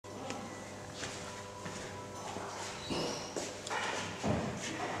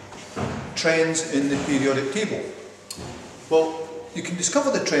trends in the periodic table. Well, you can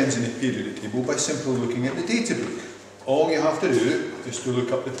discover the trends in the periodic table by simply looking at the data book. All you have to do is to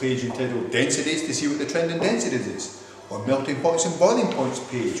look up the page entitled Densities to see what the trend in densities is, or Melting Points and Boiling Points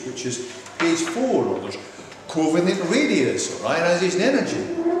page, which is page 4, or there's Covalent radius, or ionization energy,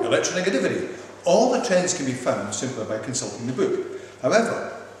 electronegativity. All the trends can be found simply by consulting the book.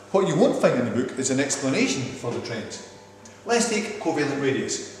 However, what you won't find in the book is an explanation for the trends. Let's take covalent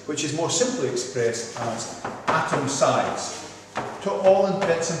radius, which is more simply expressed as atom size. To all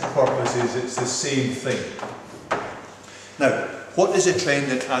intents and purposes, it's the same thing. Now, what is a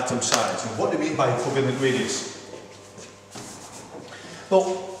trend in atom size, and what do we mean by covalent radius?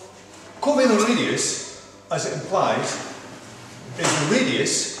 Well, covalent radius, as it implies, is the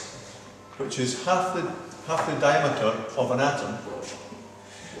radius, which is half the diameter of an atom,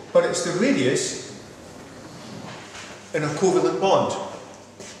 but it's the radius in a covalent bond.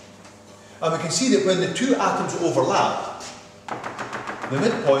 And we can see that when the two atoms overlap, the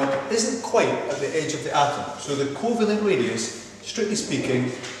midpoint isn't quite at the edge of the atom. So the covalent radius, strictly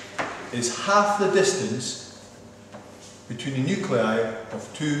speaking, is half the distance between the nuclei of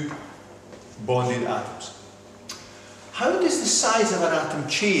two bonded atoms. How does the size of an atom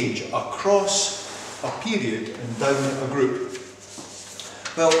change across a period and down a group?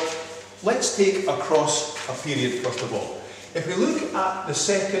 Well, let's take across a period first of all. If we look at the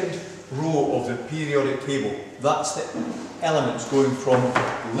second row of the periodic table, that's the elements going from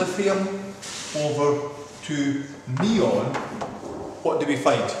lithium over to neon. What do we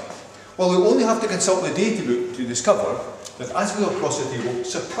find? Well, we only have to consult the data book to discover that as we go across the table,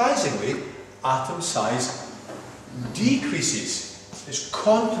 surprisingly, atom size decreases. It's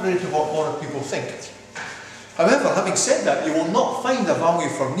contrary to what a lot of people think. However, having said that, you will not find a value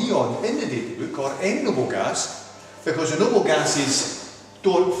for neon in the data book or any noble gas, because the noble gases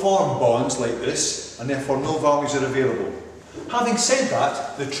don't form bonds like this, and therefore no values are available. Having said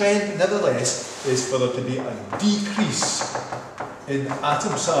that, the trend nevertheless is for there to be a decrease in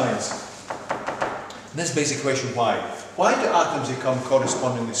atom size. And this begs the question, why? Why do atoms become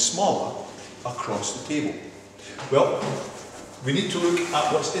correspondingly smaller across the table? Well, we need to look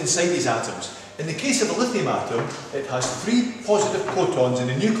at what's inside these atoms. In the case of a lithium atom, it has 3 positive protons in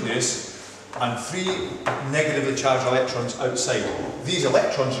the nucleus and 3 negatively charged electrons outside. These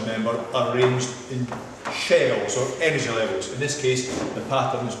electrons, remember, are arranged in shells or energy levels. In this case, the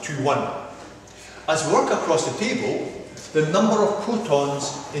pattern is 2-1. As we work across the table, the number of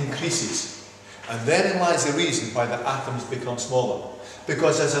protons increases. And therein lies the reason why the atoms become smaller.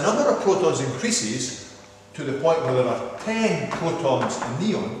 Because as the number of protons increases, to the point where there are 10 protons in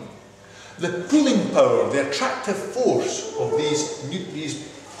neon, the pulling power, the attractive force of these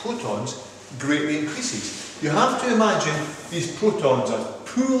protons greatly increases. You have to imagine these protons are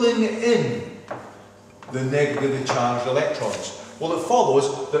pulling in the negatively charged electrons. Well, it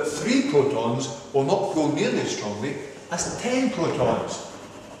follows that 3 protons will not pull nearly as strongly as 10 protons.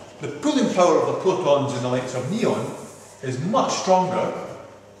 The pulling power of the protons in the likes of neon is much stronger.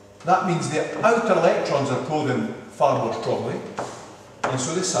 That means the outer electrons are pulled in far more strongly, and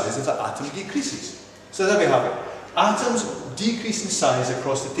so the size of the atom decreases. So there we have it. Atoms decrease in size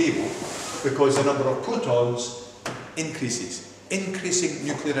across the table because the number of protons increases. Increasing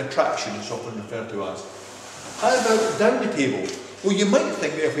nuclear attraction is often referred to as. How about down the table? Well, you might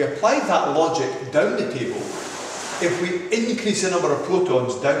think that if we applied that logic down the table, if we increase the number of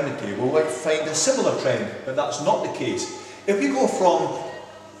protons down the table, we might find a similar trend, but that's not the case. If we go from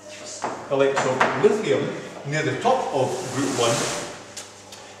the likes of lithium near the top of group 1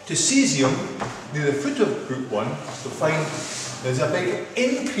 to cesium near the foot of group 1, you'll find there's a big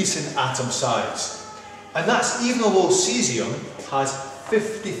increase in atom size. And that's even though cesium has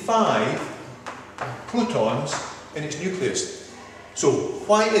 55 protons in its nucleus. So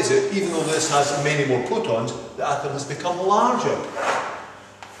why is it, even though this has many more protons, the atom has become larger?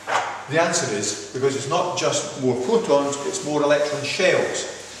 The answer is because it's not just more protons, it's more electron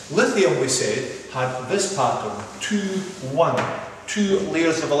shells. Lithium, we said, had this pattern, 2-1, 2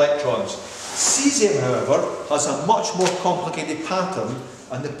 layers of electrons. Cesium, however, has a much more complicated pattern,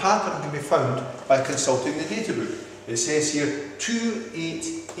 and the pattern can be found by consulting the data book. It says here 2,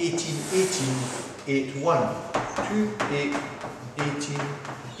 8, 18, 18, 8, 1. 2, 8, 18,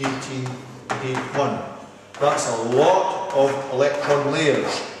 18, 8, 1. That's a lot of electron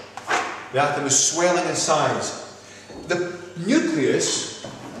layers. The atom is swelling in size. The nucleus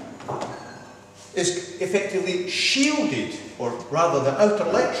is effectively shielded, or rather the outer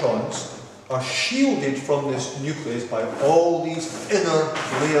electrons are shielded from this nucleus by all these inner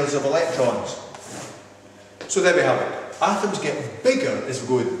layers of electrons. So there we have it. atoms get bigger as we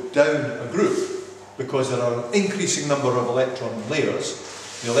go down a group because there are an increasing number of electron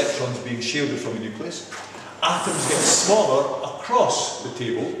layers, the electrons being shielded from the nucleus. Atoms get smaller across the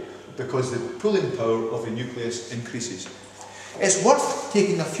table because the pulling power of the nucleus increases. It's worth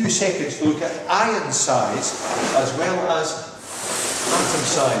taking a few seconds to look at ion size as well as atom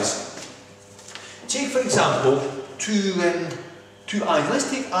size. Take for example two ions.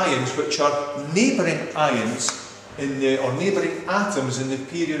 Let's take ions which are neighbouring ions or neighbouring atoms in the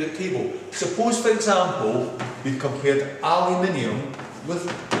periodic table. Suppose for example we compared aluminium with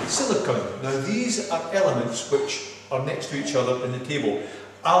silicon. Now these are elements which are next to each other in the table.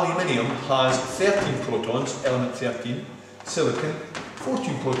 Aluminium has 13 protons, element 13, silicon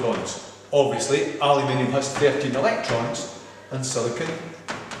 14 protons. Obviously aluminium has 13 electrons and silicon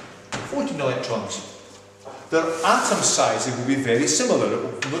 14 electrons. Their atom sizes will be very similar.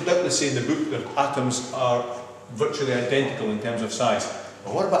 It will no doubt say in the book that atoms are virtually identical in terms of size.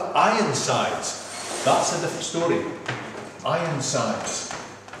 But what about ion size? That's a different story. Ion size.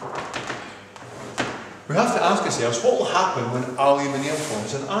 We have to ask ourselves, what will happen when aluminium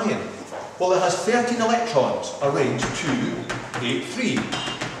forms an ion? Well, it has 13 electrons arranged 2, 8, 3.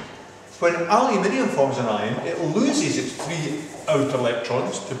 When aluminium forms an ion, it loses its 3 outer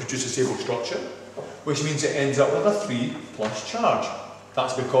electrons to produce a stable structure, which means it ends up with a 3 plus charge.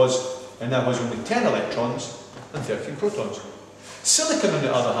 That's because it now has only 10 electrons and 13 protons. Silicon, on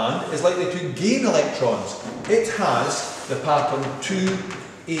the other hand, is likely to gain electrons. It has the pattern 2,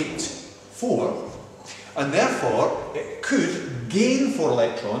 8, 4, and therefore it could gain 4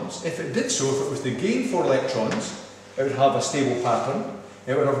 electrons. If it did so, if it was to gain 4 electrons, it would have a stable pattern.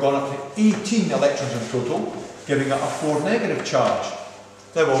 It would have gone up to 18 electrons in total, giving it a 4 negative charge.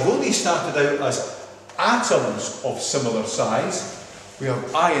 Now, although these started out as atoms of similar size, we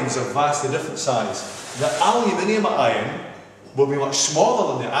have ions of vastly different size. The aluminium ion will be much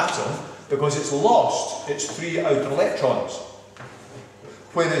smaller than the atom because it's lost its 3 outer electrons.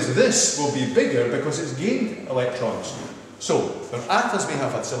 Whereas this will be bigger because it's gained electrons. So, their atoms may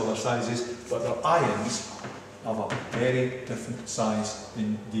have had similar sizes, but their ions have a very different size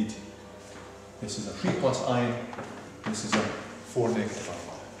indeed. This is a 3 plus ion, this is a 4 negative ion.